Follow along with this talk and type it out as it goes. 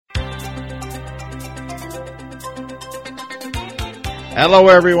Hello,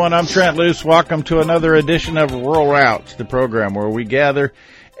 everyone. I'm Trent Luce. Welcome to another edition of Rural Routes, the program where we gather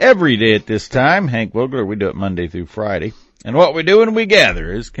every day at this time. Hank Vogler, we do it Monday through Friday. And what we do when we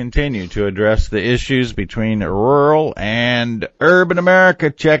gather is continue to address the issues between rural and urban America,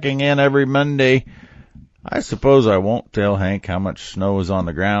 checking in every Monday. I suppose I won't tell Hank how much snow is on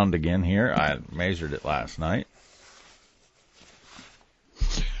the ground again here. I measured it last night.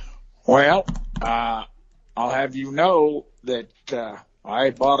 Well, I'll have you know that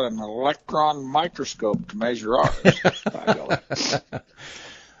I bought an electron microscope to measure ours.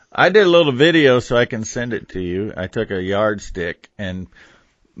 I did a little video so I can send it to you. I took a yardstick and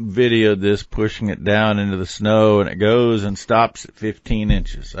videoed this pushing it down into the snow, and it goes and stops at 15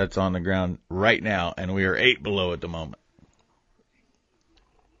 inches. That's on the ground right now, and we are 8 below at the moment.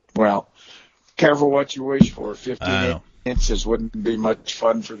 Well, careful what you wish for. 15 inches wouldn't be much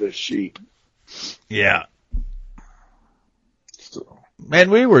fun for the sheep. Yeah.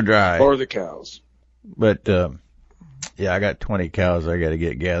 And we were dry. Or the cows. But, yeah, I got 20 cows I got to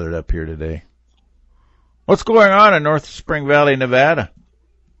get gathered up here today. What's going on in North Spring Valley, Nevada?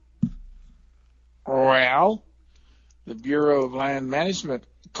 Well, the Bureau of Land Management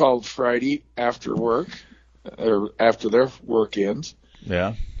called Friday after work, or after their work ends.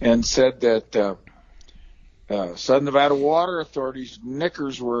 Yeah. And said that Southern Nevada Water Authority's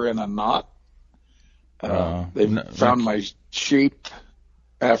knickers were in a knot. They found my sheep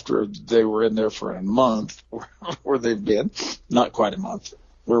after they were in there for a month, where they've been. Not quite a month.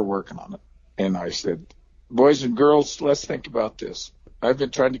 We're working on it. And I said, boys and girls, let's think about this. I've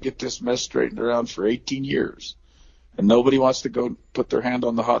been trying to get this mess straightened around for 18 years, and nobody wants to go put their hand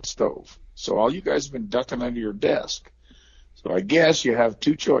on the hot stove. So all you guys have been ducking under your desk. So I guess you have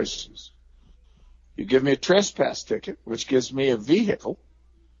two choices. You give me a trespass ticket, which gives me a vehicle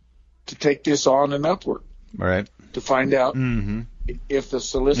to take this on and upward. Right. To find out if the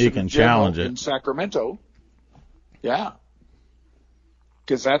Solicitor General in Sacramento, because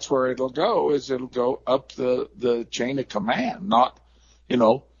that's where it'll go, is it'll go up the chain of command, not,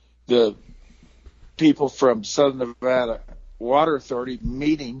 the people from Southern Nevada Water Authority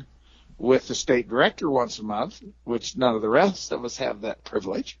meeting with the state director once a month, which none of the rest of us have that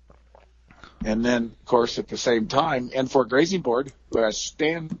privilege. And then, of course, at the same time, N4 Grazing Board, who has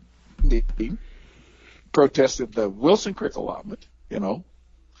standing, protested the Wilson Creek allotment,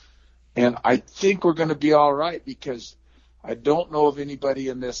 and I think we're going to be all right, because I don't know of anybody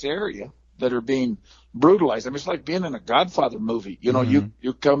in this area that are being brutalized. I mean, it's like being in a Godfather movie.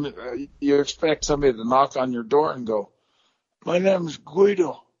 You come, you expect somebody to knock on your door and go, "My name's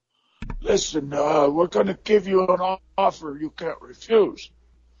Guido. Listen, we're going to give you an offer you can't refuse."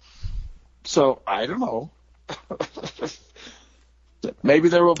 So I don't know. Maybe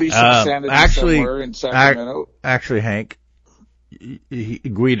there will be some sanity somewhere in Sacramento. Actually, Hank,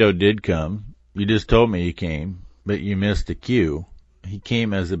 Guido did come. You just told me he came, but you missed the cue. He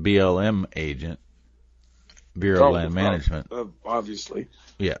came as a BLM agent, Bureau of Land Management. Obviously.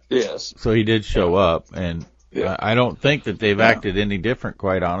 Yeah. Yes. So he did show up, and I don't think that they've acted any different,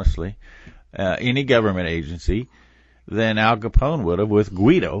 quite honestly, any government agency, than Al Capone would have with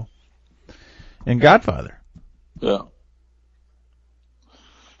Guido and Godfather. Yeah.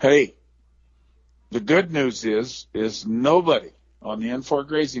 Hey, the good news is nobody on the N4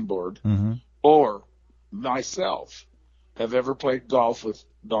 Grazing Board or myself have ever played golf with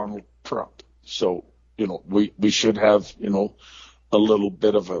Donald Trump. So, we should have, a little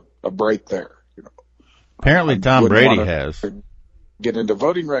bit of a break there. Apparently Tom Brady has. Get into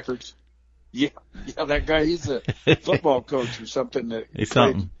voting records. Yeah, that guy, he's a football coach or something. He's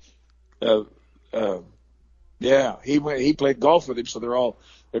something. He played golf with him, so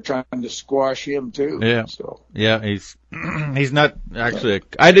they're trying to squash him too. Yeah. So. Yeah, he's not actually.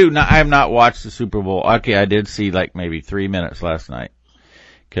 I have not watched the Super Bowl. Okay, I did see like maybe 3 minutes last night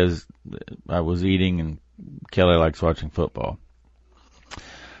because I was eating and Kelly likes watching football.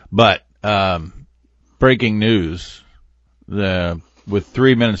 But breaking news: with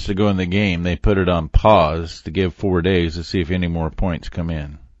 3 minutes to go in the game, they put it on pause to give 4 days to see if any more points come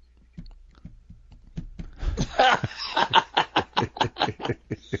in.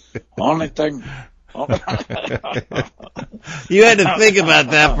 Only thing. You had to think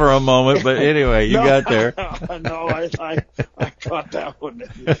about that for a moment, but anyway, you got there. No, I got that one.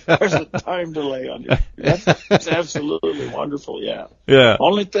 There's a time delay on it. That's absolutely wonderful. Yeah. Yeah.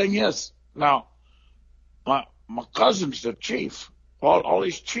 Only thing is, now, my cousin's the chief. All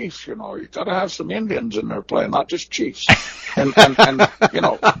these chiefs, you got to have some Indians in there playing, not just chiefs. And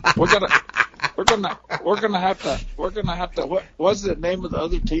we're gonna have to. What was the name of the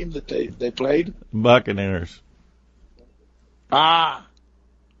other team that they played? Buccaneers. Ah,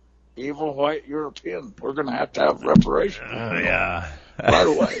 evil white European. We're going to have reparations. Yeah. Right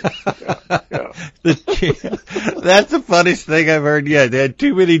away. Yeah. That's the funniest thing I've heard yet. They had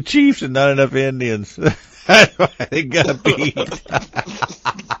too many chiefs and not enough Indians. That's why they got beat.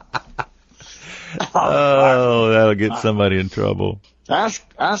 Oh, that'll get somebody in trouble. Ask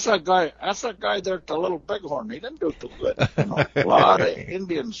that guy there at the Little Bighorn. He didn't do too good. A lot of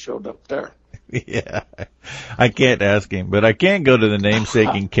Indians showed up there. Yeah. I can't ask him, but I can go to the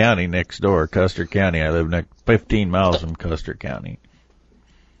namesaking county next door, Custer County. I live 15 miles from Custer County.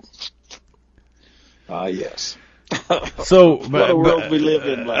 Yes. So, what a world we live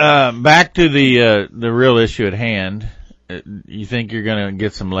in. Back to the real issue at hand. You think you're going to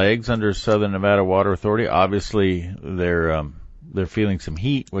get some legs under Southern Nevada Water Authority? Obviously, they're feeling some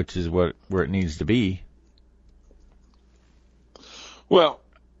heat, which is where it needs to be. Well,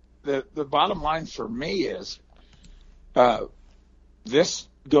 the bottom line for me is this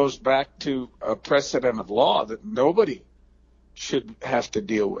goes back to a precedent of law that nobody should have to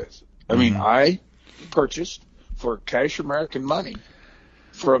deal with. I mean, I purchased for cash American money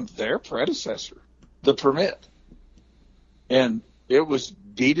from their predecessor the permit, and it was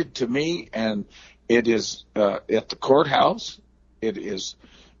deeded to me, and it is at the courthouse. It is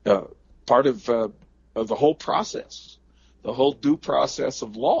part of the whole process, the whole due process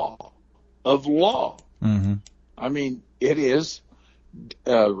of law. Mm-hmm. I mean, it is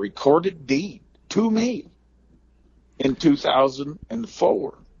a recorded deed to me in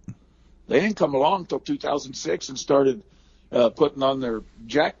 2004. They didn't come along until 2006 and started putting on their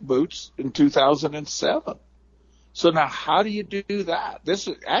jack boots in 2007. So now how do you do that? This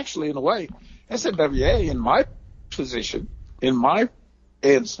is actually, in a way, SNWA, in my position, in my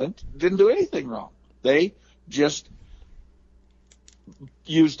instant, didn't do anything wrong. They just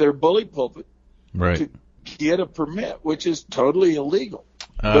used their bully pulpit to get a permit, which is totally illegal.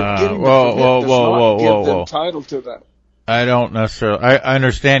 But getting the permit does not give them title to that. I don't necessarily. I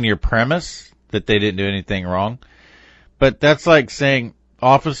understand your premise that they didn't do anything wrong, but that's like saying,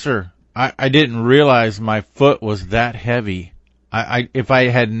 officer, I didn't realize my foot was that heavy. If I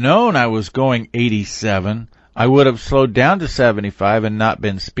had known I was going 87, I would have slowed down to 75 and not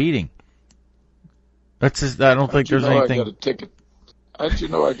been speeding. That's just, I don't think there's anything. I got a ticket. How'd you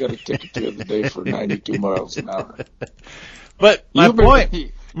know I got a ticket the other day for 92 miles an hour? But my point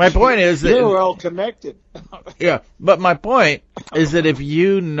is that you're all connected. Yeah, but my point is that if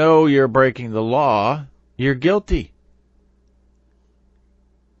you know you're breaking the law, you're guilty.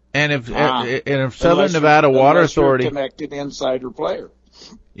 And if Southern Nevada Water Authority, you're a connected insider player.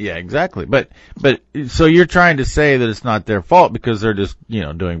 Yeah, exactly. But so you're trying to say that it's not their fault because they're just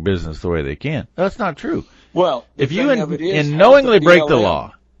doing business the way they can. That's not true. Well, if you knowingly break the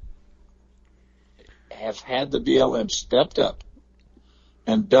law, have had the BLM stepped up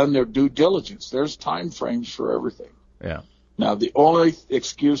and done their due diligence. There's time frames for everything. Yeah. Now, the only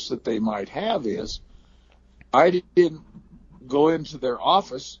excuse that they might have is I didn't go into their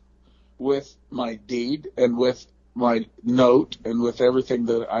office with my deed and with my note and with everything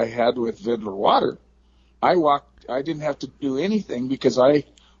that I had with Vidler Water. I didn't have to do anything because I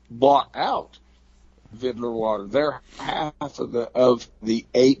bought out Vidler Water. They're half of the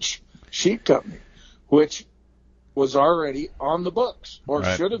H Sheep Company, which was already on the books, or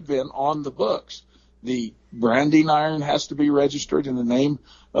should have been on the books. The branding iron has to be registered in the name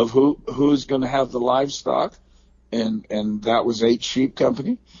of who's going to have the livestock, and that was H Sheep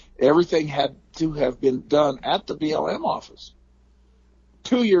Company. Everything had to have been done at the BLM office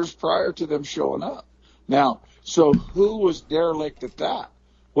 2 years prior to them showing up. Now, so who was derelict at that?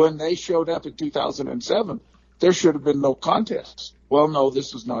 When they showed up in 2007, there should have been no contest. Well, no,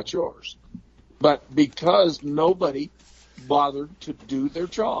 this is not yours. But because nobody bothered to do their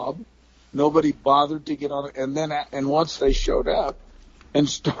job, nobody bothered to get on it, and once they showed up and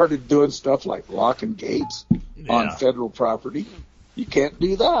started doing stuff like locking gates on federal property, you can't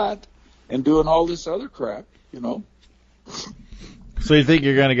do that, and doing all this other crap, So you think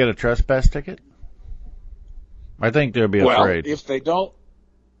you're going to get a trespass ticket? I think they'll be afraid. Well,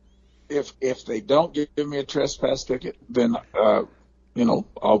 if they don't give me a trespass ticket, then I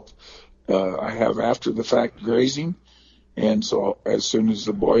have after the fact grazing, and so as soon as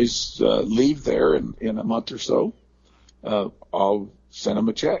the boys leave there in a month or so, I'll send them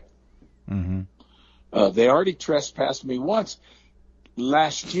a check. Mm-hmm. They already trespassed me once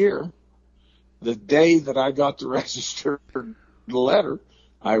last year. The day that I got the registered letter,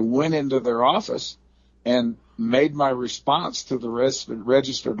 I went into their office and made my response to the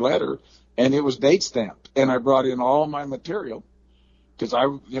registered letter, and it was date stamped. And I brought in all my material because I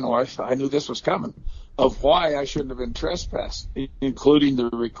knew this was coming. of why I shouldn't have been trespassed, including the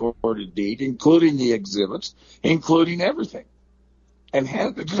recorded deed, including the exhibits, including everything, and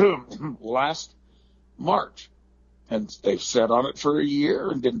handed it to them last March. And they've sat on it for a year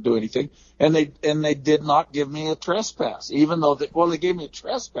and didn't do anything. And they did not give me a trespass, even though they gave me a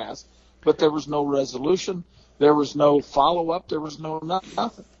trespass, but there was no resolution. There was no follow-up. There was no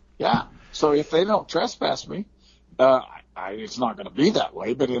nothing. Yeah. So if they don't trespass me, it's not going to be that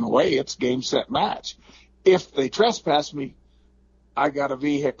way, but in a way it's game, set, match. If they trespass me, I got a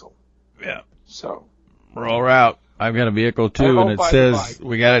vehicle. Yeah. So. Roll route. I've got a vehicle too, and it says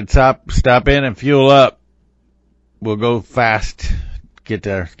we got to stop in and fuel up. We'll go fast, get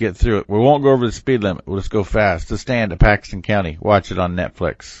through it. We won't go over the speed limit. We'll just go fast. The Stand at Paxton County. Watch it on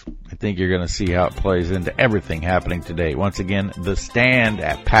Netflix. I think you're going to see how it plays into everything happening today. Once again, The Stand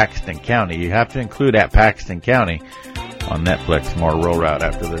at Paxton County. You have to include at Paxton County on Netflix. More Roll Route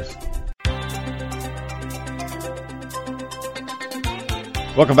after this.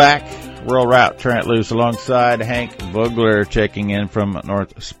 Welcome back. Rural Route, Trent Loos alongside Hank Vogler, checking in from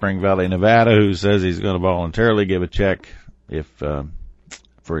North Spring Valley, Nevada, who says he's going to voluntarily give a check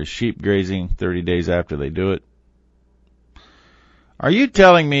for his sheep grazing 30 days after they do it. Are you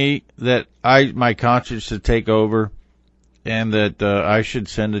telling me that my conscience should take over and that I should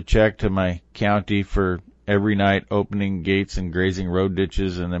send a check to my county for every night opening gates and grazing road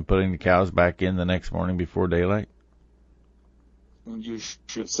ditches and then putting the cows back in the next morning before daylight? You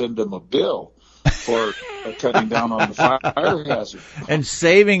should send them a bill for cutting down on the fire hazard. And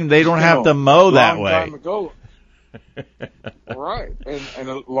saving, they don't have to mow that way. Long time ago, right. And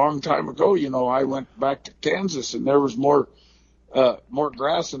a long time ago, I went back to Kansas and there was more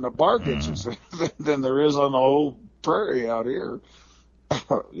grass in the bar ditches than there is on the whole prairie out here.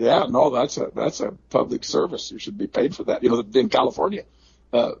 Yeah, no, that's a public service. You should be paid for that. In California,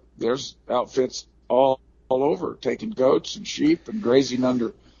 there's outfits all over, taking goats and sheep and grazing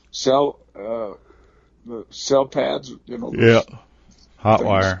under cell pads. Yeah, hot things.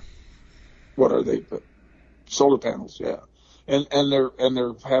 Wire. What are they? Solar panels. Yeah, and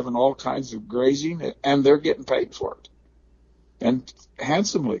they're having all kinds of grazing, and they're getting paid for it, and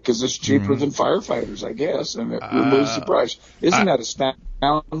handsomely, because it's cheaper than firefighters, I guess, and it removes the price. Isn't that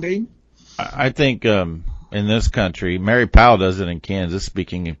astounding? I think in this country, Mary Powell does it in Kansas.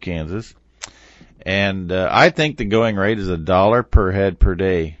 Speaking of Kansas. And I think the going rate is $1 per head per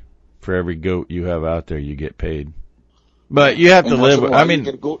day. For every goat you have out there, you get paid. But you have to live with. You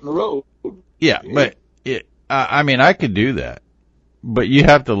get a goat in the road. Yeah, but I could do that, but you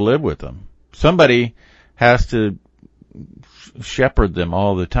have to live with them. Somebody has to shepherd them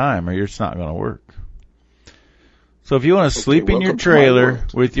all the time, or it's not going to work. So if you want to sleep in your trailer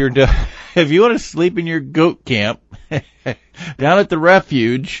with your, if you want to sleep in your goat camp down at the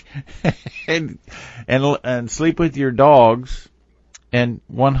refuge and sleep with your dogs and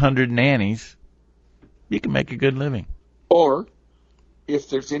 100 nannies, you can make a good living. Or if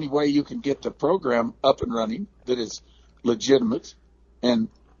there's any way you can get the program up and running that is legitimate and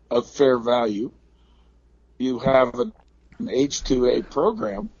of fair value, you have an H2A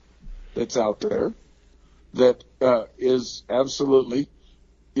program that's out there that is absolutely,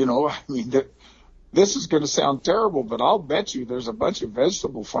 this is going to sound terrible, but I'll bet you there's a bunch of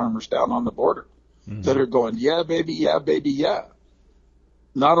vegetable farmers down on the border that are going, yeah, baby, yeah.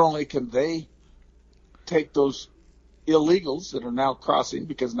 Not only can they take those illegals that are now crossing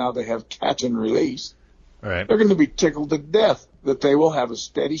because now they have catch and release, right. They're going to be tickled to death that they will have a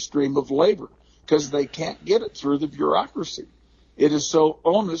steady stream of labor because they can't get it through the bureaucracy. It is so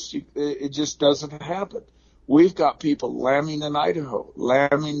onerous, it just doesn't happen. We've got people lambing in Idaho,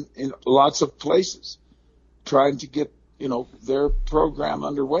 lambing in lots of places, trying to get, their program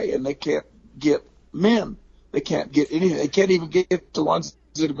underway, and they can't get men. They can't get anything. They can't even get the ones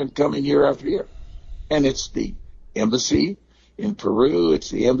that have been coming year after year. And it's the embassy in Peru, it's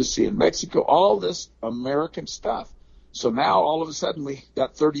the embassy in Mexico, all this American stuff. So now all of a sudden we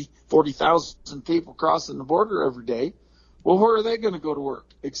got 40,000 people crossing the border every day. Well, where are they going to go to work?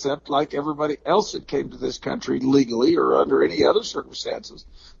 Except like everybody else that came to this country legally or under any other circumstances,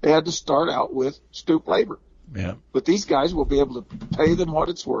 they had to start out with stoop labor. Yeah. But these guys will be able to pay them what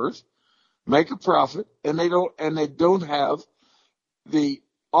it's worth, make a profit, and they don't have the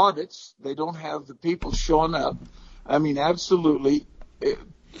audits. They don't have the people showing up. I mean, absolutely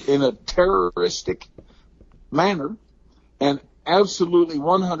in a terroristic manner and absolutely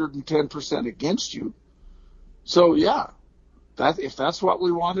 110% against you. So, yeah. If that's what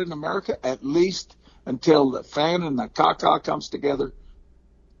we want in America, at least until the fan and the caca comes together,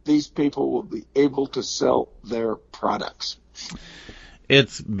 these people will be able to sell their products.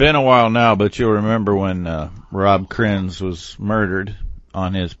 It's been a while now, but you'll remember when Rob Krenz was murdered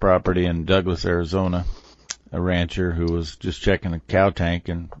on his property in Douglas, Arizona. A rancher who was just checking a cow tank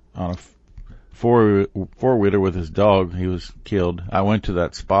and on a four-wheeler with his dog, he was killed. I went to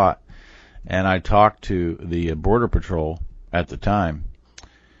that spot and I talked to the Border Patrol at the time.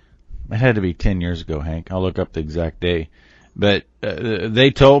 It had to be 10 years ago, Hank. I'll look up the exact day. But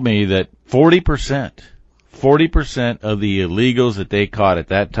they told me that 40% of the illegals that they caught at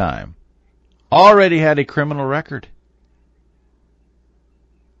that time already had a criminal record.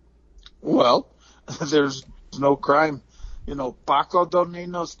 Well, there's no crime. You know, Paco don't need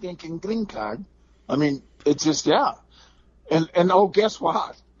no stinking green card. I mean, it's just, yeah. And oh, guess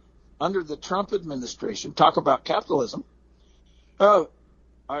what? Under the Trump administration, talk about capitalism.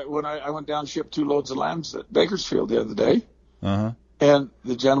 When I went down and shipped 2 loads of lambs at Bakersfield the other day, and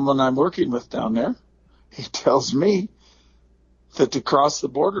the gentleman I'm working with down there, he tells me that to cross the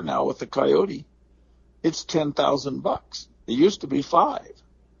border now with the coyote, it's $10,000. It used to be $5,000.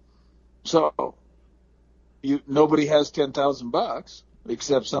 So nobody has $10,000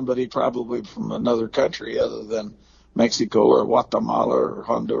 except somebody probably from another country other than Mexico or Guatemala or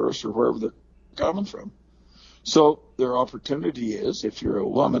Honduras or wherever they're coming from. So their opportunity is, if you're a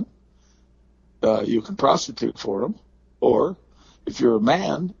woman, you can prostitute for them, or if you're a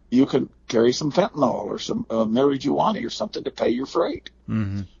man, you can carry some fentanyl or some marijuana or something to pay your freight.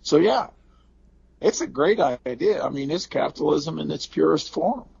 Mm-hmm. So yeah, it's a great idea. I mean, it's capitalism in its purest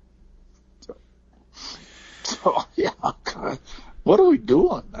form. So yeah, God, what are we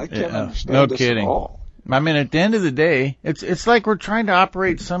doing? I can't understand this at all. I mean, at the end of the day, it's like we're trying to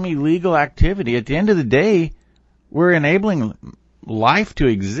operate some illegal activity. At the end of the day, we're enabling life to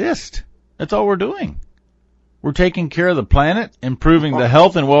exist. That's all we're doing. We're taking care of the planet, improving the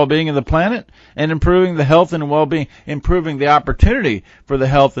health and well-being of the planet, and improving the health and well-being, improving the opportunity for the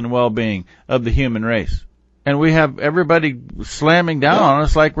health and well-being of the human race. And we have everybody slamming down on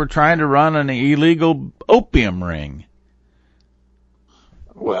us like we're trying to run an illegal opium ring.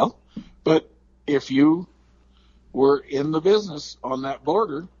 Well, but if you were in the business on that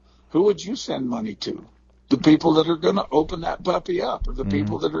border, who would you send money to? The people that are going to open that puppy up, or the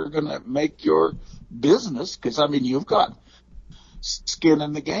people that are going to make your business? Because, I mean, you've got skin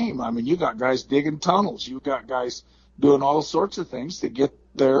in the game. I mean, you got guys digging tunnels. You've got guys doing all sorts of things to get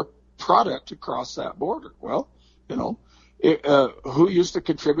their product across that border. Well, you know, who used to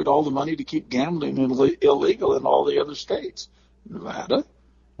contribute all the money to keep gambling illegal in all the other states? Nevada.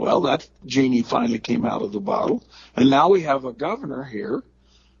 Well, that genie finally came out of the bottle. And now we have a governor here.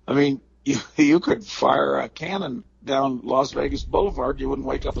 I mean, you could fire a cannon down Las Vegas Boulevard. You wouldn't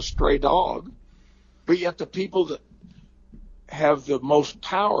wake up a stray dog. But yet the people that have the most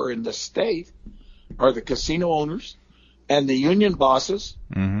power in the state are the casino owners and the union bosses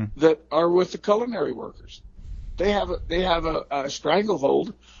that are with the culinary workers. They have a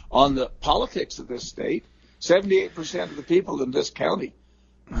stranglehold on the politics of this state. 78% of the people in this county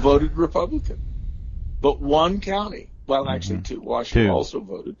voted Republican. But one county, well, actually 2, Washoe also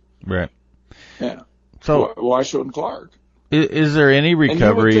voted. Right. Yeah. So Washoe and Clark. Is there any recovery? And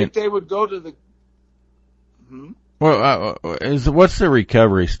you would think they would go to the... Well, what's the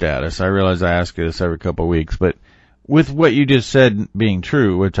recovery status? I realize I ask you this every couple of weeks, but with what you just said being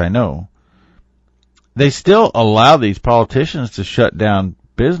true, which I know, they still allow these politicians to shut down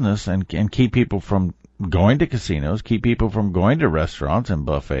business and keep people from going to casinos, keep people from going to restaurants and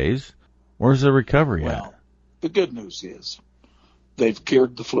buffets. Where's the recovery at? Well, the good news is they've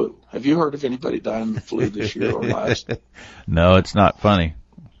cured the flu. Have you heard of anybody dying of the flu this year or last? No, it's not funny.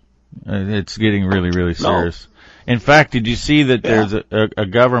 It's getting really, really serious. No. In fact, did you see that there's a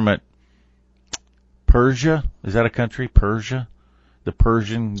government, Persia? Is that a country, Persia? The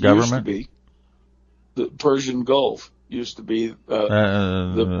Persian government? Used to be. The Persian Gulf used to be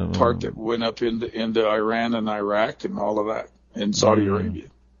the part that went up into Iran and Iraq and all of that, and Saudi Arabia.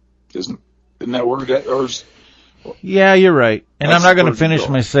 Isn't that where that, or yeah, you're right. And I'm not going to finish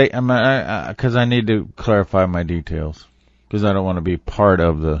my because I need to clarify my details, because I don't want to be part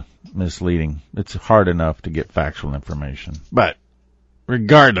of the misleading. It's hard enough to get factual information. But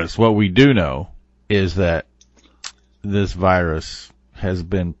regardless, what we do know is that this virus has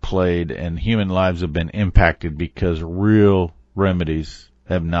been played and human lives have been impacted because real remedies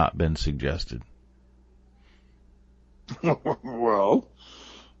have not been suggested. Well,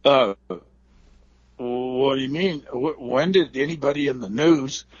 what do you mean? When did anybody in the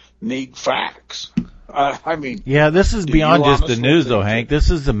news need facts? I mean... Yeah, this is beyond just the news, though, Hank.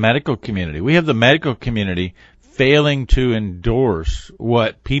 This is the medical community. We have the medical community failing to endorse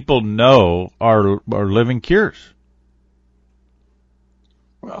what people know are living cures.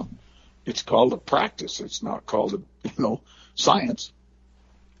 Well, it's called a practice. It's not called a, science.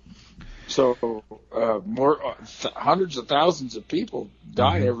 So hundreds of thousands of people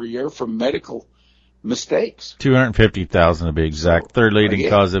die every year from medical mistakes. 250,000 to be exact. So, third leading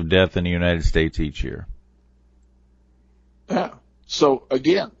cause of death in the United States each year. Yeah. So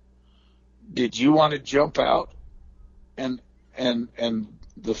again, did you want to jump out and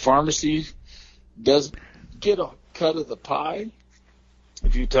the pharmacy does get a cut of the pie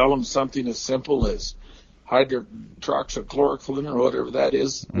if you tell them something as simple as hydroxychloroquine or whatever that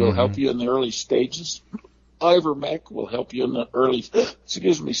is will help you in the early stages. Ivermectin will help you in the early,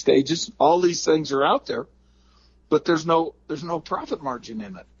 stages. All these things are out there, but there's no profit margin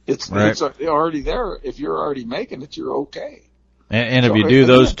in it. It's already there. If you're already making it, you're okay. And if you do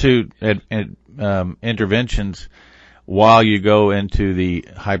those two interventions while you go into the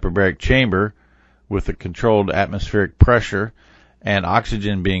hyperbaric chamber with a controlled atmospheric pressure and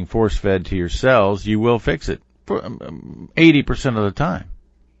oxygen being force-fed to your cells, you will fix it for 80% of the time.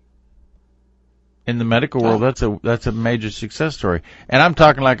 In the medical world, that's a major success story. And I'm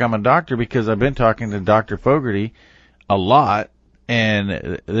talking like I'm a doctor because I've been talking to Dr. Fogarty a lot,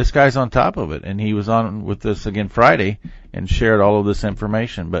 and this guy's on top of it. And he was on with us again Friday and shared all of this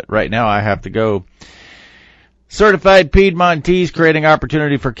information. But right now I have to go. Certified Piedmontese, creating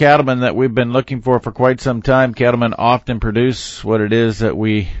opportunity for cattlemen that we've been looking for quite some time. Cattlemen often produce what it is that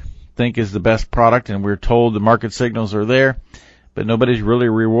we think is the best product, and we're told the market signals are there, but nobody's really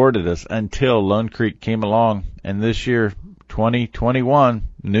rewarded us until Lone Creek came along. And this year, 2021,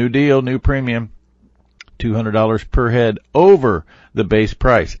 new deal, new premium, $200 per head over the base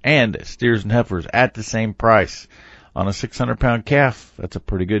price, and steers and heifers at the same price. On a 600-pound calf, that's a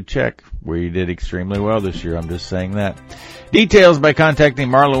pretty good check. We did extremely well this year. I'm just saying that. Details by contacting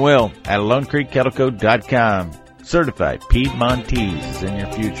Marlon Will at LoneCreekCattleCo.com. Certified Piedmontese is in your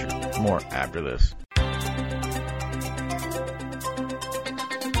future. More after this.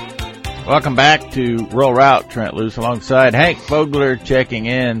 Welcome back to Rural Route. Trent Loos alongside Hank Vogler checking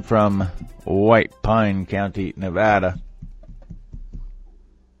in from White Pine County, Nevada.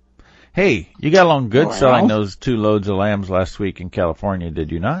 Hey, you got along good selling those 2 loads of lambs last week in California, did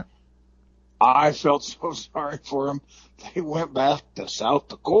you not? I felt so sorry for them. They went back to South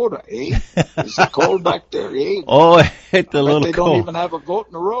Dakota, eh? Is it cold back there, eh? Oh, it hit the little they cold. Don't even have a goat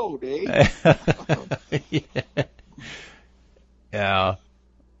in the road, eh? Yeah.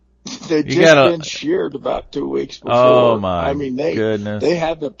 They been sheared about 2 weeks before. Oh, my goodness. They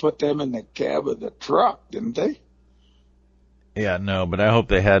had to put them in the cab of the truck, didn't they? Yeah, no, but I hope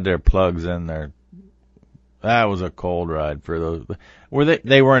they had their plugs in there. That was a cold ride for those.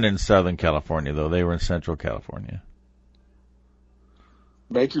 They weren't in Southern California, though. They were in Central California.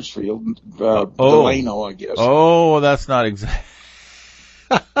 Bakersfield, Delano, I guess. Oh, that's not exact.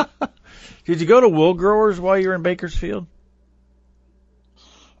 Did you go to Wool Growers while you were in Bakersfield?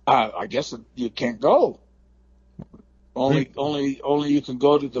 I guess you can't go. Only you can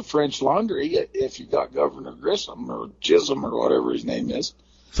go to the French Laundry if you got Governor Grissom or Chisholm or whatever his name is.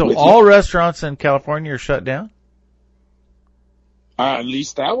 So all restaurants in California are shut down? At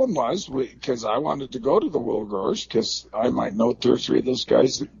least that one was, because I wanted to go to the Wool Growers because I might know 2 or 3 of those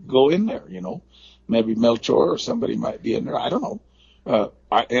guys that go in there, Maybe Melchor or somebody might be in there. I don't know.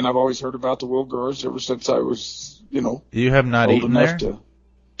 And I've always heard about the Wool Growers ever since I was, You have not eaten there? To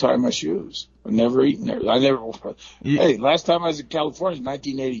tie my shoes. I've never eaten there. Hey, last time I was in California was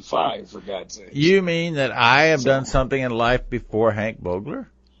 1985, for God's sake. You mean that I have done something in life before Hank Vogler?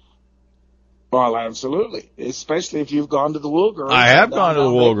 Well, absolutely. Especially if you've gone to the Wool Growers. I have gone to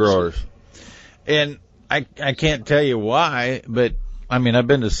the Wool Growers. And I can't tell you why, but I mean, I've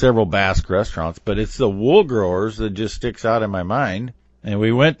been to several Basque restaurants, but it's the Wool Growers that just sticks out in my mind. And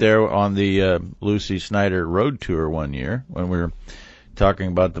we went there on the Lucy Snyder road tour one year when we were talking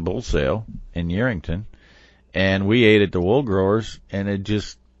about the bull sale in Yerington, and we ate at the Wool Growers, and it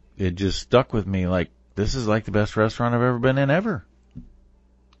just stuck with me like, this is like the best restaurant I've ever been in ever.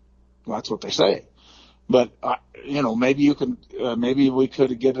 Well, that's what they say. But, maybe you can, maybe we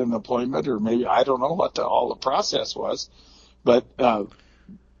could get an appointment, or maybe, I don't know what all the process was, but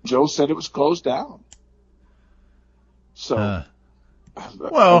Joe said it was closed down. So,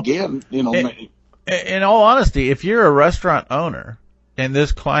 well, again, in all honesty, if you're a restaurant owner in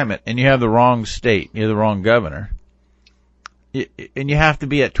this climate and you have the wrong state, you're the wrong governor, and you have to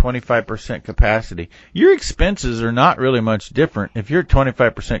be at 25% capacity, your expenses are not really much different if you're at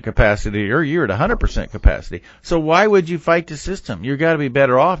 25% capacity or you're at 100% capacity. So why would you fight the system? You've got to be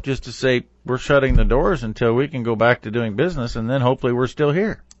better off just to say, we're shutting the doors until we can go back to doing business, and then hopefully we're still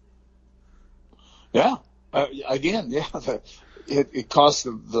here. Yeah. Again, yeah. it costs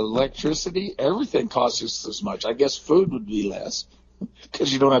the electricity. Everything costs just as much. I guess food would be less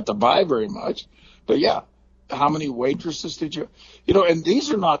because you don't have to buy very much. But yeah, how many waitresses did you? And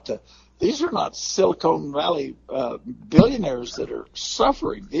these are not Silicon Valley billionaires that are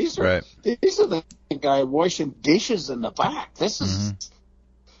suffering. These are the guy washing dishes in the back. This is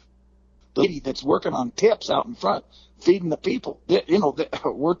the lady that's working on tips out in front, feeding the people.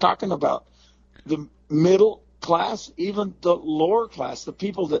 We're talking about the middle class, even the lower class, the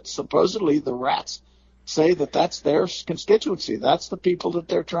people that supposedly the rats say that's their constituency. That's the people that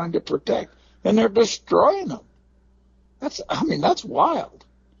they're trying to protect, and they're destroying them. That's wild.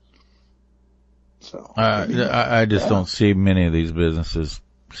 So I just don't see many of these businesses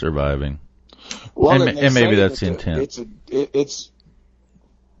surviving. Well, and maybe that's the intent.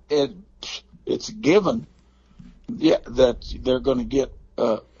 It's a given, that they're going to get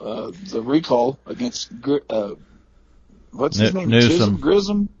the recall against what's his name?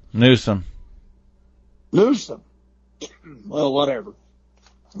 Newsom. Newsom. Well, whatever.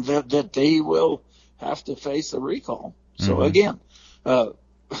 That they will have to face a recall. So again,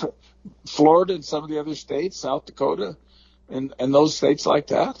 Florida and some of the other states, South Dakota, and those states like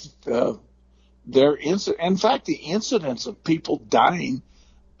that, in fact, the incidence of people dying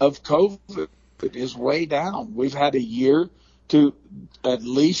of COVID is way down. We've had a year to at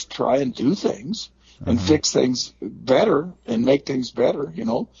least try and do things and fix things better and make things better,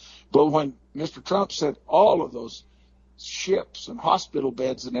 But when Mr. Trump said all of those ships and hospital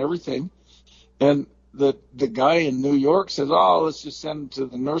beds and everything, and the guy in New York says, let's just send them to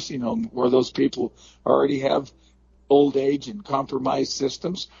the nursing home where those people already have old age and compromised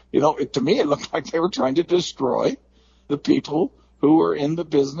systems. To me, it looked like they were trying to destroy the people who were in the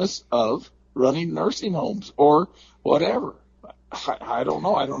business of running nursing homes or whatever. I don't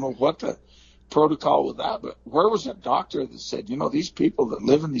know. I don't know what the protocol with that, but where was that doctor that said, these people that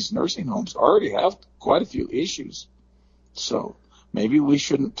live in these nursing homes already have quite a few issues. So maybe we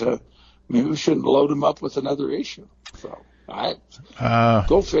shouldn't load them up with another issue. So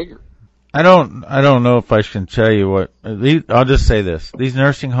go figure. I don't know if I can tell you what. I'll just say this: these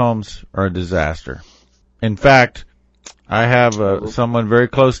nursing homes are a disaster. In fact, I have someone very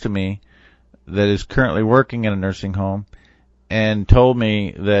close to me that is currently working in a nursing home, and told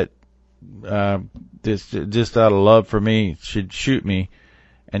me that just out of love for me, she'd shoot me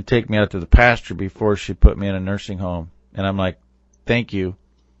and take me out to the pasture before she put me in a nursing home. And I'm like, thank you.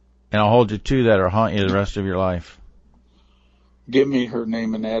 And I'll hold you to that or haunt you the rest of your life. Give me her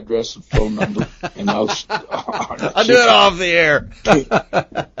name and address and phone number, and I'll do it off the air.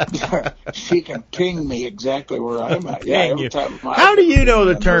 She can ping me exactly where I'm at. How do you know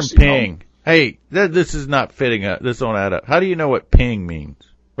the term ping? Home. Hey, this is not fitting. This don't add up. How do you know what ping means?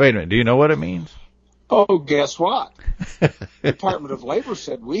 Wait a minute. Do you know what it means? Oh, guess what? Department of Labor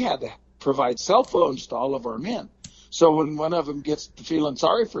said we had to provide cell phones to all of our men. So when one of them gets to feeling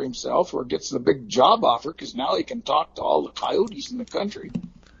sorry for himself or gets the big job offer, because now he can talk to all the coyotes in the country,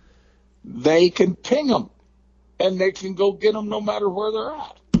 they can ping them, and they can go get them no matter where they're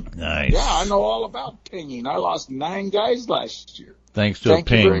at. Nice. Yeah, I know all about pinging. I lost 9 guys last year. Thank you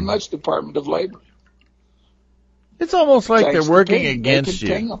very much, Department of Labor. It's almost like they're working against you.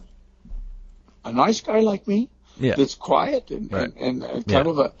 Ping them. A nice guy like me, that's quiet and kind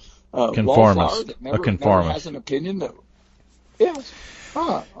of a conformist. Never has an opinion.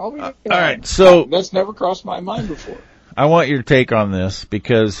 All right, so that's never crossed my mind before. I want your take on this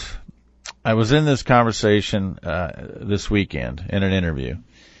because I was in this conversation this weekend in an interview,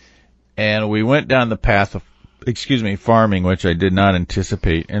 and we went down the path of farming, which I did not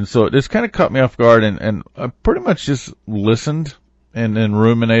anticipate, and so this kind of caught me off guard, and I pretty much just listened and then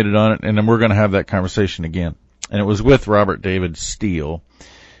ruminated on it, and then we're going to have that conversation again. And it was with Robert David Steele,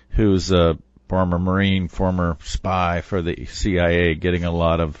 who's a former Marine, former spy for the CIA, getting a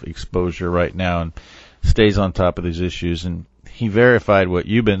lot of exposure right now and stays on top of these issues. And he verified what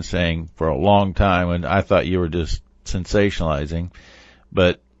you've been saying for a long time, and I thought you were just sensationalizing.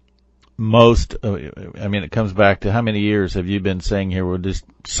 But it comes back to how many years have you been saying here, we'll just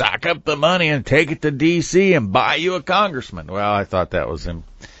sock up the money and take it to D.C. and buy you a congressman? Well, I thought that was,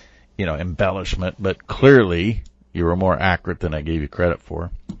 embellishment, but clearly you were more accurate than I gave you credit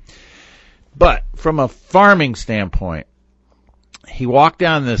for. But from a farming standpoint, he walked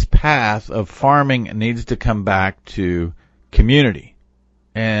down this path of farming needs to come back to community.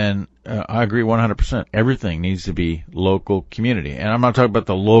 And I agree 100%. Everything needs to be local community. And I'm not talking about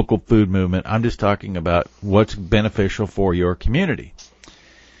the local food movement. I'm just talking about what's beneficial for your community.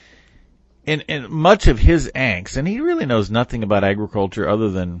 And much of his angst, and he really knows nothing about agriculture other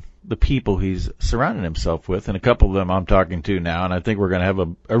than the people he's surrounded himself with, and a couple of them I'm talking to now, and I think we're going to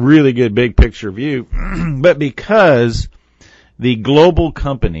have a really good big picture view. But because the global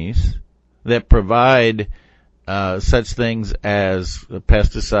companies that provide such things as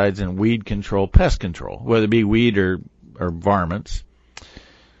pesticides and weed control, pest control, whether it be weed or varmints,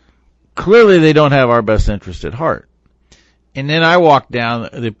 clearly they don't have our best interest at heart. And then I walk down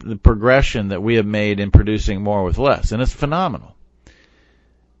the progression that we have made in producing more with less, and it's phenomenal.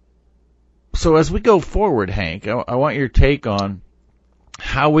 So as we go forward, Hank, I want your take on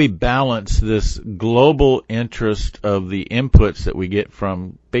how we balance this global interest of the inputs that we get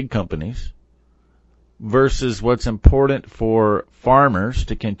from big companies versus what's important for farmers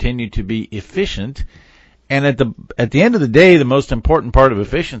to continue to be efficient. And at the end of the day, the most important part of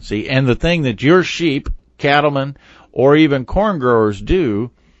efficiency, and the thing that your sheep, cattlemen, or even corn growers do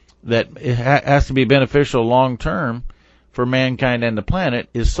that has to be beneficial long term for mankind and the planet,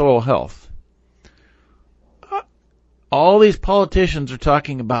 is soil health. All these politicians are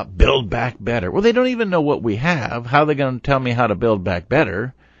talking about build back better. Well, they don't even know what we have. How are they going to tell me how to build back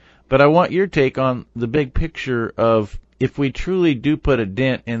better? But I want your take on the big picture of if we truly do put a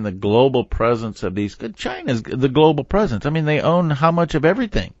dent in the global presence of these. China's the global presence. I mean, they own how much of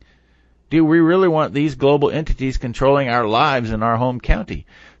everything? Do we really want these global entities controlling our lives in our home county?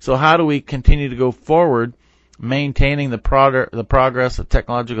 So how do we continue to go forward, maintaining the progress of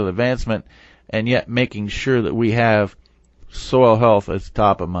technological advancement, and yet making sure that we have soil health as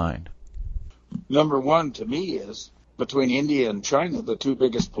top of mind? Number one to me is between India and China, the two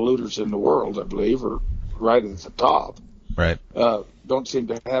biggest polluters in the world, I believe, are right at the top. Right. Don't seem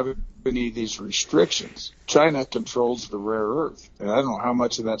to have any of these restrictions. China controls the rare earth, and I don't know how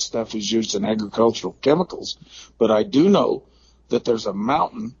much of that stuff is used in agricultural chemicals, but I do know that there's a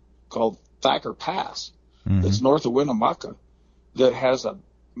mountain called Thacker Pass that's north of Winnemucca that has a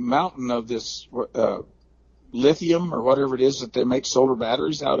mountain of this lithium or whatever it is that they make solar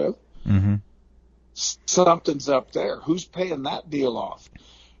batteries out of. Mm-hmm. Something's up there. Who's paying that deal off?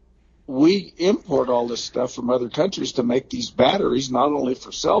 We import all this stuff from other countries to make these batteries, not only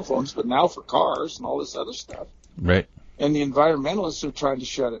for cell phones, but now for cars and all this other stuff. Right. And the environmentalists are trying to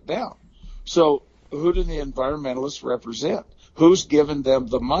shut it down. So who do the environmentalists represent? Who's giving them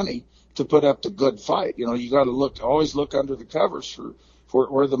the money to put up the good fight? You know, you got to always look under the covers for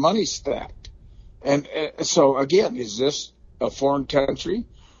where the money's stacked. And so again, is this a foreign country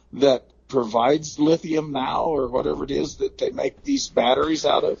that provides lithium now or whatever it is that they make these batteries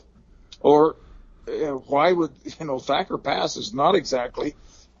out of? Or why would, Thacker Pass is not exactly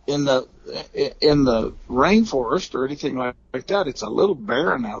in the rainforest or anything like that. It's a little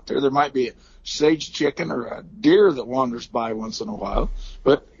barren out there. There might be a sage chicken or a deer that wanders by once in a while,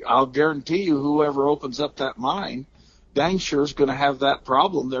 but I'll guarantee you whoever opens up that mine dang sure is going to have that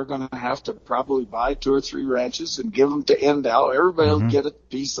problem. They're going to have to probably buy 2 or 3 ranches and give them to Endow. Everybody will get a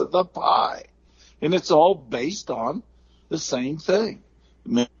piece of the pie. And it's all based on the same thing.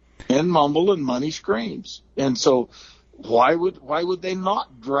 Men mumble and money screams. And so why would they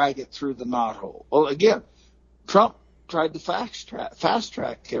not drag it through the knothole? Well, again, Trump tried to fast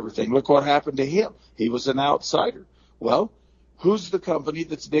track everything. Look what happened to him. He was an outsider. Well, who's the company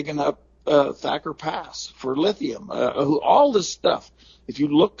that's digging up Thacker Pass for lithium? All this stuff. If you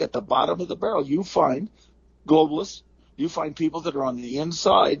look at the bottom of the barrel, you find globalists. You find people that are on the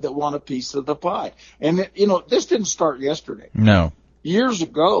inside that want a piece of the pie. And, this didn't start yesterday. No. Years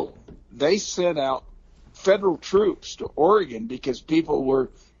ago, they sent out federal troops to Oregon because people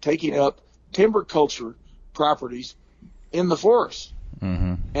were taking up timber culture properties in the forest.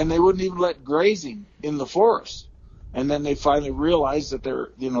 Mm-hmm. And they wouldn't even let grazing in the forest. And then they finally realized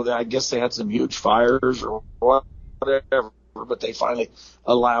that I guess they had some huge fires or whatever, but they finally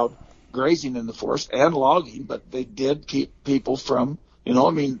allowed grazing in the forest and logging, but they did keep people from,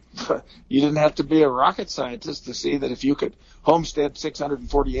 you didn't have to be a rocket scientist to see that if you could homestead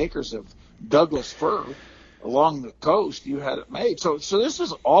 640 acres of Douglas fir along the coast, you had it made. So this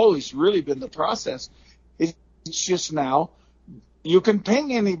has always really been the process. It's just now you can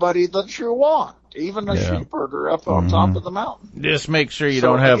ping anybody that you want, even a sheepherder up on top of the mountain. Just make sure you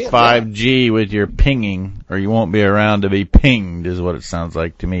don't have 5G with your pinging, or you won't be around to be pinged, is what it sounds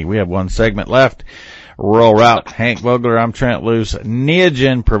like to me. We have one segment left. Rural Route. Hank Vogler, I'm Trent Loos.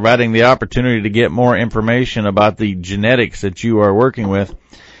 Neogen providing the opportunity to get more information about the genetics that you are working with.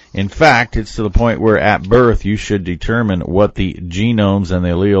 In fact, it's to the point where at birth you should determine what the genomes and the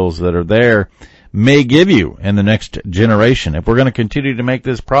alleles that are there may give you in the next generation. If we're going to continue to make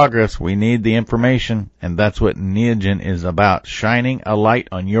this progress, we need the information, and that's what Neogen is about, shining a light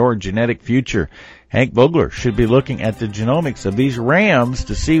on your genetic future. Hank Vogler should be looking at the genomics of these rams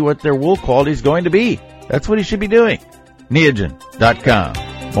to see what their wool quality is going to be. That's what he should be doing.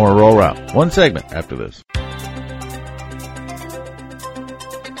 Neogen.com. More Rural Route. One segment after this.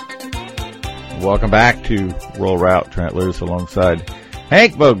 Welcome back to Rural Route. Trent Lewis alongside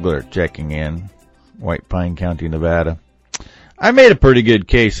Hank Vogler checking in, White Pine County, Nevada. I made a pretty good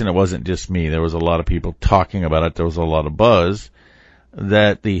case, and it wasn't just me. There was a lot of people talking about it. There was a lot of buzz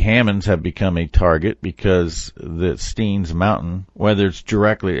that the Hammonds have become a target because the Steens Mountain, whether it's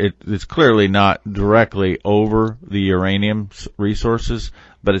directly, it's clearly not directly over the uranium resources,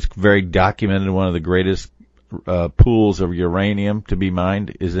 but it's very documented. One of the greatest pools of uranium to be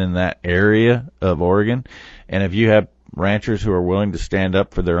mined is in that area of Oregon. And if you have ranchers who are willing to stand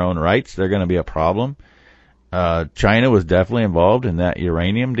up for their own rights, they're going to be a problem. China was definitely involved in that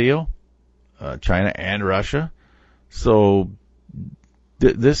uranium deal, China and Russia. So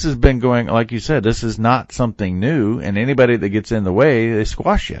this has been going, like you said, this is not something new, and anybody that gets in the way, they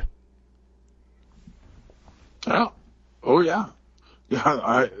squash you. Oh yeah.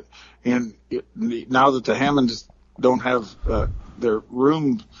 And now that the Hammonds don't have their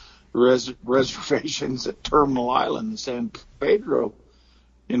room reservations at Terminal Island in San Pedro,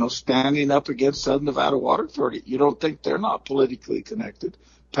 standing up against Southern Nevada Water Authority, you don't think they're not politically connected?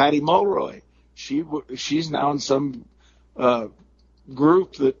 Patty Mulroy, she's now in some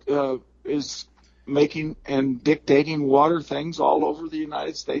group that is making and dictating water things all over the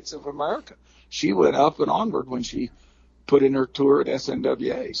United States of America. She went up and onward when she put in her tour at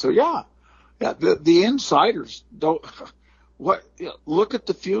SNWA. So yeah, the insiders don't. Look at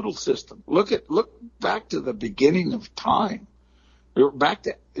the feudal system. Look back to the beginning of time. Back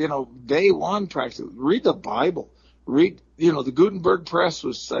to day one practically. Read the Bible. Read the Gutenberg press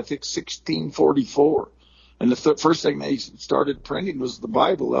was, I think, 1644. And the first thing they started printing was the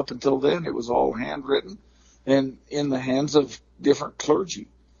Bible. Up until then, it was all handwritten and in the hands of different clergy.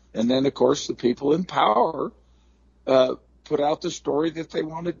 And then, of course, the people in power put out the story that they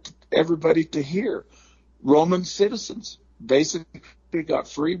wanted everybody to hear. Roman citizens basically got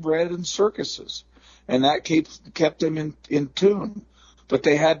free bread and circuses, and that kept them in tune. But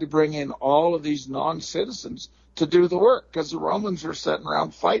they had to bring in all of these non-citizens to do the work because the Romans were sitting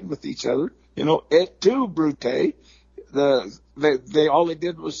around fighting with each other. Et tu, Brute. They all they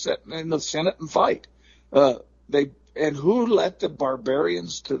did was sit in the Senate and fight. And who let the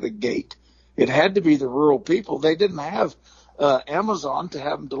barbarians to the gate? It had to be the rural people. They didn't have Amazon to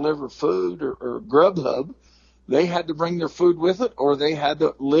have them deliver food or Grubhub. They had to bring their food with it, or they had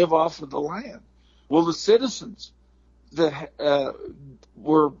to live off of the land. Well, the citizens that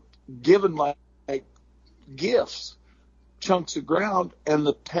were given like gifts, chunks of ground, and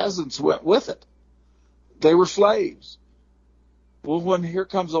the peasants went with it. They were slaves. Well, when here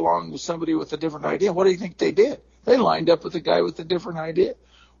comes along with somebody with a different idea, what do you think they did? They lined up with the guy with a different idea.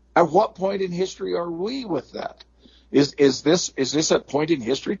 At what point in history are we with that? Is this a point in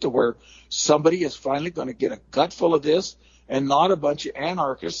history to where somebody is finally going to get a gutful of this and not a bunch of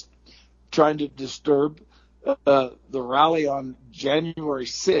anarchists trying to disturb the rally on January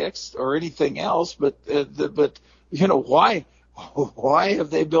 6th or anything else? But why have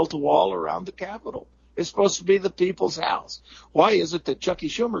they built a wall around the Capitol? It's supposed to be the people's house. Why is it that Chucky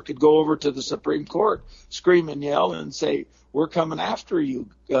Schumer could go over to the Supreme Court, scream and yell and say, "We're coming after you,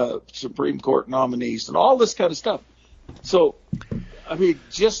 Supreme Court nominees," and all this kind of stuff? So,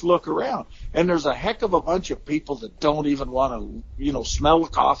 just look around. And there's a heck of a bunch of people that don't even want to, smell the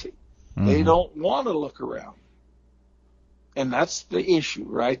coffee. Mm-hmm. They don't want to look around. And that's the issue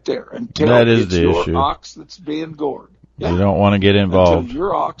right there. Until that is it's the your issue. ox that's being gored. Yeah. You don't want to get involved. Until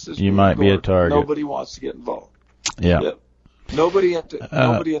your ox is you might gored, be a target. Nobody wants to get involved. Yeah. Yep. Nobody at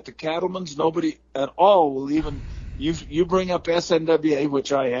the cattlemen's, nobody at all will even. You bring up SNWA,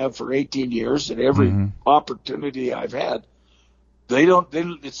 which I have for 18 years, at every opportunity I've had.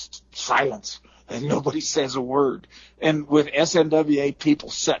 It's silence, and nobody says a word. And with SNWA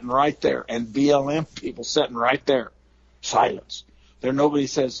people sitting right there, and BLM people sitting right there, silence. Nobody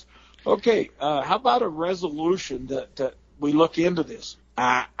says, okay, how about a resolution that we look into this?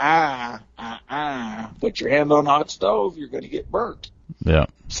 Put your hand on a hot stove, you're going to get burnt. Yeah.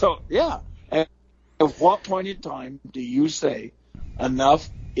 So, yeah. At what point in time do you say enough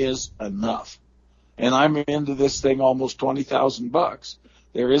is enough? And I'm into this thing almost $20,000.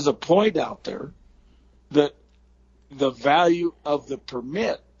 There is a point out there that the value of the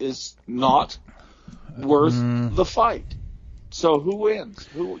permit is not worth the fight. So who wins?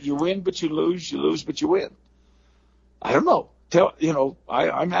 You win, but you lose. You lose, but you win. I don't know.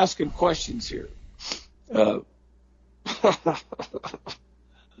 I'm asking questions here.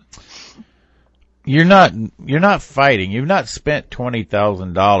 you're not fighting. You've not spent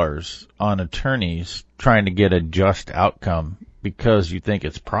 $20,000 on attorneys trying to get a just outcome because you think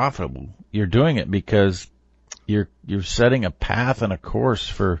it's profitable. You're doing it because you're setting a path and a course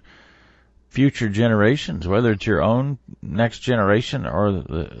for future generations, whether it's your own next generation or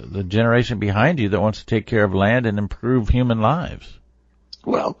the generation behind you that wants to take care of land and improve human lives.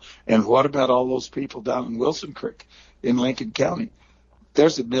 Well, and what about all those people down in Wilson Creek in Lincoln County?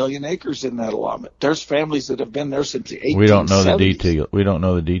 There's 1 million acres in that allotment. There's families that have been there since the 1870s. We don't know the detail. We don't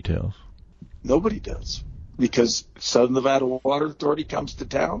know the details. Nobody does, because Southern Nevada Water Authority comes to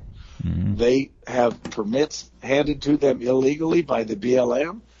town. Mm-hmm. They have permits handed to them illegally by the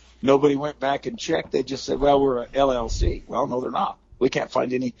BLM. Nobody went back and checked. They just said, well, we're an LLC. Well, no, they're not. We can't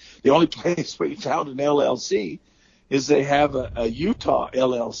find any. The only place we found an LLC is they have a Utah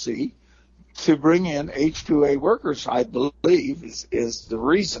LLC to bring in H-2A workers, I believe, is the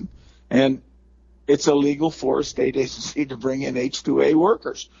reason. And it's illegal for a state agency to bring in H-2A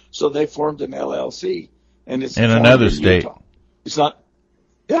workers. So they formed an LLC. And it's in another state. Utah. It's not,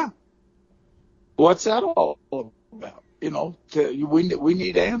 yeah. What's that all about? You know, we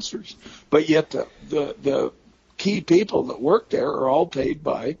need answers. But yet the key people that work there are all paid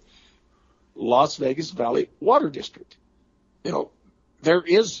by Las Vegas Valley Water District. You know, there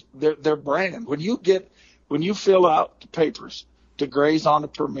is their brand. When you fill out the papers to graze on a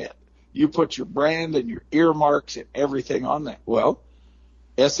permit, you put your brand and your earmarks and everything on that. Well,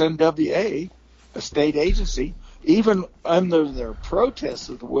 SNWA, a state agency, even under their protests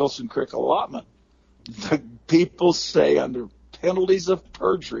of the Wilson Creek allotment, the people say under penalties of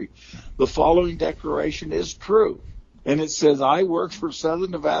perjury, the following declaration is true. And it says, I work for Southern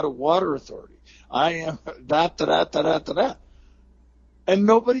Nevada Water Authority. I am da-da-da-da-da-da-da. And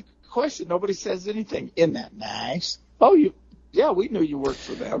nobody questions, nobody says anything. Isn't that nice? Oh, we knew you worked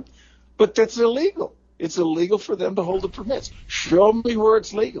for them. But that's illegal. It's illegal for them to hold the permits. Show me where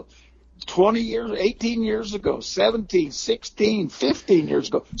it's legal. 20 years, 18 years ago, 17, 16, 15 years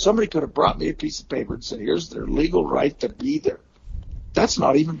ago, somebody could have brought me a piece of paper and said, here's their legal right to be there. That's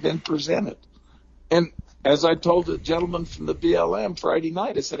not even been presented. And as I told the gentleman from the BLM Friday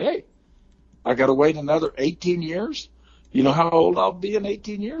night, I said, hey, I got to wait another 18 years. You know how old I'll be in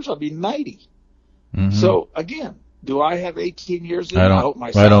 18 years? I'll be 90. Mm-hmm. So, again, do I have 18 years in? I hope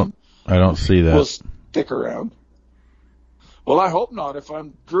my son I don't see that. Will stick around. Well, I hope not. If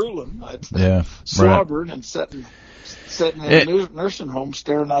I'm drooling, slobbering and sitting in a nursing home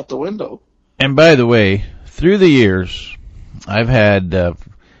staring out the window. And by the way, through the years, I've had,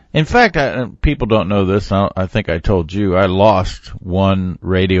 in fact, people don't know this. I think I told you, I lost one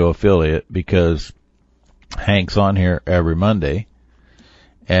radio affiliate because Hank's on here every Monday.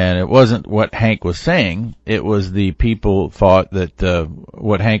 And it wasn't what Hank was saying. It was the people thought that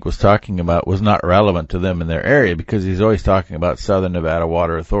what Hank was talking about was not relevant to them in their area because he's always talking about Southern Nevada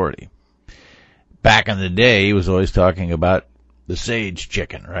Water Authority. Back in the day, he was always talking about the Sage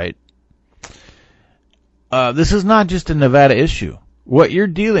chicken, right? This is not just a Nevada issue. What you're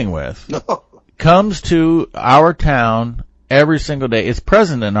dealing with comes to our town every single day. It's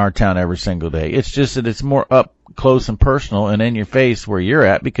present in our town every single day. It's just that it's more up close and personal and in your face where you're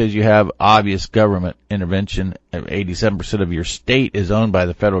at because you have obvious government intervention. 87% of your state is owned by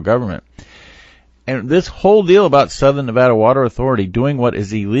the federal government. And this whole deal about Southern Nevada Water Authority doing what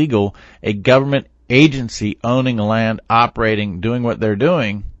is illegal, a government agency owning land, operating, doing what they're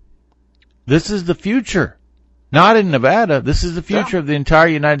doing, this is the future. Not in Nevada. This is the future of the entire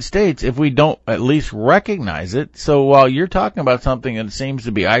United States if we don't at least recognize it. So while you're talking about something that seems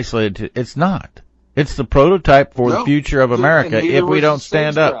to be isolated, it's not. It's the prototype for the future of America if we don't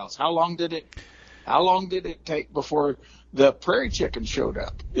stand up. How long did it take before the prairie chicken showed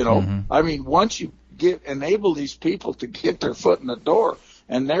up? You know, I mean, once you enable these people to get their foot in the door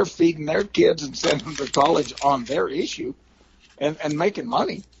and they're feeding their kids and sending them to college on their issue and making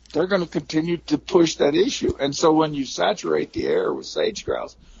money, they're going to continue to push that issue. And so when you saturate the air with sage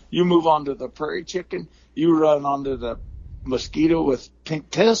grouse, you move on to the prairie chicken, you run onto the mosquito with pink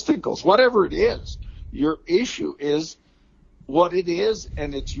testicles, whatever it is. Your issue is what it is,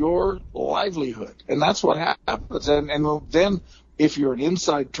 and it's your livelihood. And that's what happens. And then if you're an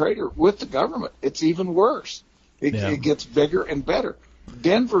inside trader with the government, it's even worse. It gets bigger and better.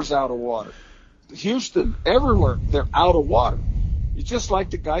 Denver's out of water. Houston, everywhere, they're out of water. It's just like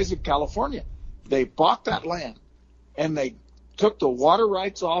the guys in California. They bought that land, and they took the water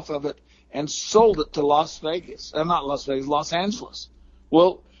rights off of it and sold it to Las Vegas. Not Las Vegas, Los Angeles.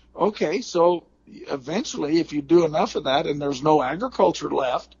 Well, okay, so eventually if you do enough of that and there's no agriculture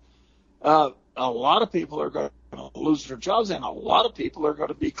left, a lot of people are going to lose their jobs, and a lot of people are going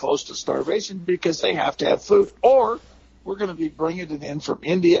to be close to starvation because they have to have food. Or we're going to be bringing it in from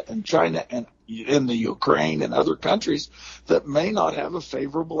India and China and in the Ukraine and other countries that may not have a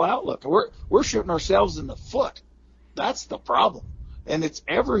favorable outlook. We're shooting ourselves in the foot. That's the problem. And it's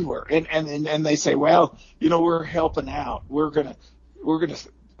everywhere. And they say, well, we're helping out. We're going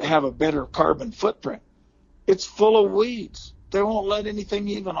to have a better carbon footprint. It's full of weeds. They won't let anything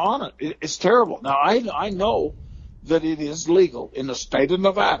even on it. It's terrible. Now, I know that it is legal in the state of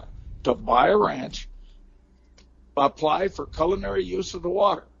Nevada to buy a ranch, apply for culinary use of the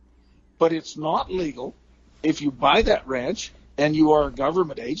water. But it's not legal if you buy that ranch and you are a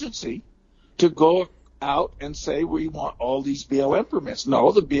government agency to go out and say we want all these BLM permits.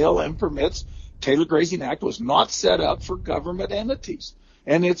 No, the BLM permits, Taylor Grazing Act, was not set up for government entities.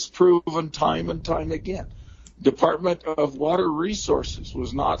 And it's proven time and time again. Department of Water Resources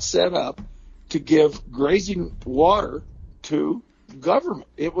was not set up to give grazing water to government.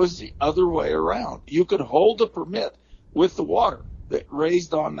 It was the other way around. You could hold a permit with the water that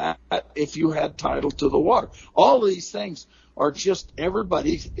raised on that if you had title to the water. All of these things are just,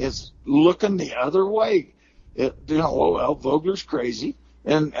 everybody is looking the other way. Vogler's crazy.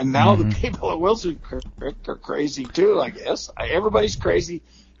 And now the people at Wilson Creek are crazy too, I guess. Everybody's crazy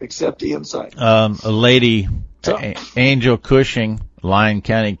except the inside. A lady, Angel Cushing, Lyon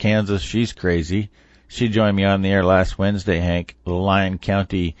County, Kansas, she's crazy. She joined me on the air last Wednesday, Hank. Lyon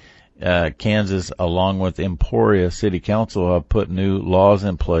County, Kansas, along with Emporia City Council, have put new laws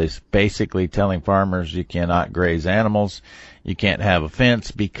in place basically telling farmers you cannot graze animals, you can't have a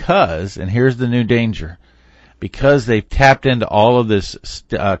fence because, and here's the new danger, because they've tapped into all of this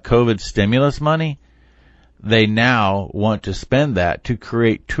COVID stimulus money, they now want to spend that to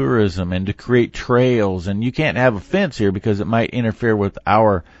create tourism and to create trails. And you can't have a fence here because it might interfere with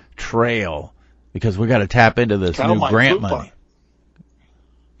our trail because we got to tap into this new grant money.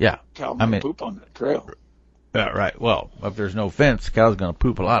 Yeah. Cow might poop on that trail. Yeah, right. Well, if there's no fence, cow's going to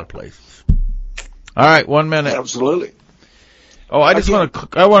poop a lot of places. All right, 1 minute. Absolutely. Oh, I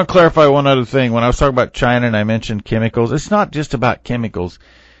want to clarify one other thing. When I was talking about China and I mentioned chemicals, it's not just about chemicals.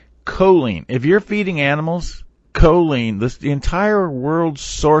 Choline. If you're feeding animals, choline, the entire world's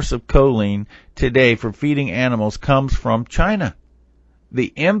source of choline today for feeding animals comes from China.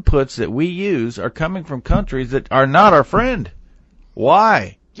 The inputs that we use are coming from countries that are not our friend.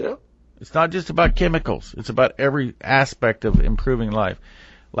 Why? Yeah. It's not just about chemicals. It's about every aspect of improving life.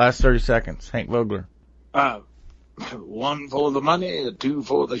 Last 30 seconds. Hank Vogler. 1 for the money, 2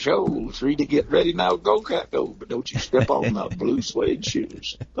 for the show, 3 to get ready. Now go, cat, go. But don't you step on the blue suede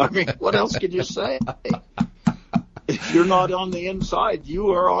shoes. I mean, what else can you say? If you're not on the inside,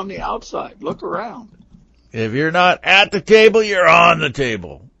 you are on the outside. Look around. If you're not at the table, you're on the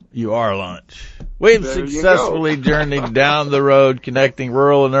table. You are lunch. We've successfully journeyed down the road connecting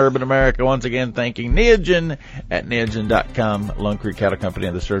rural and urban America. Once again, thanking Neogen at Neogen.com, Lone Creek Cattle Company,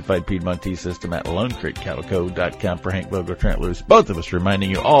 and the Certified Piedmontese System at LoneCreekCattleCo.com. For Hank Vogler, Trent Loos, both of us reminding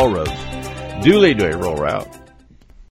you all roads do lead to a rural route.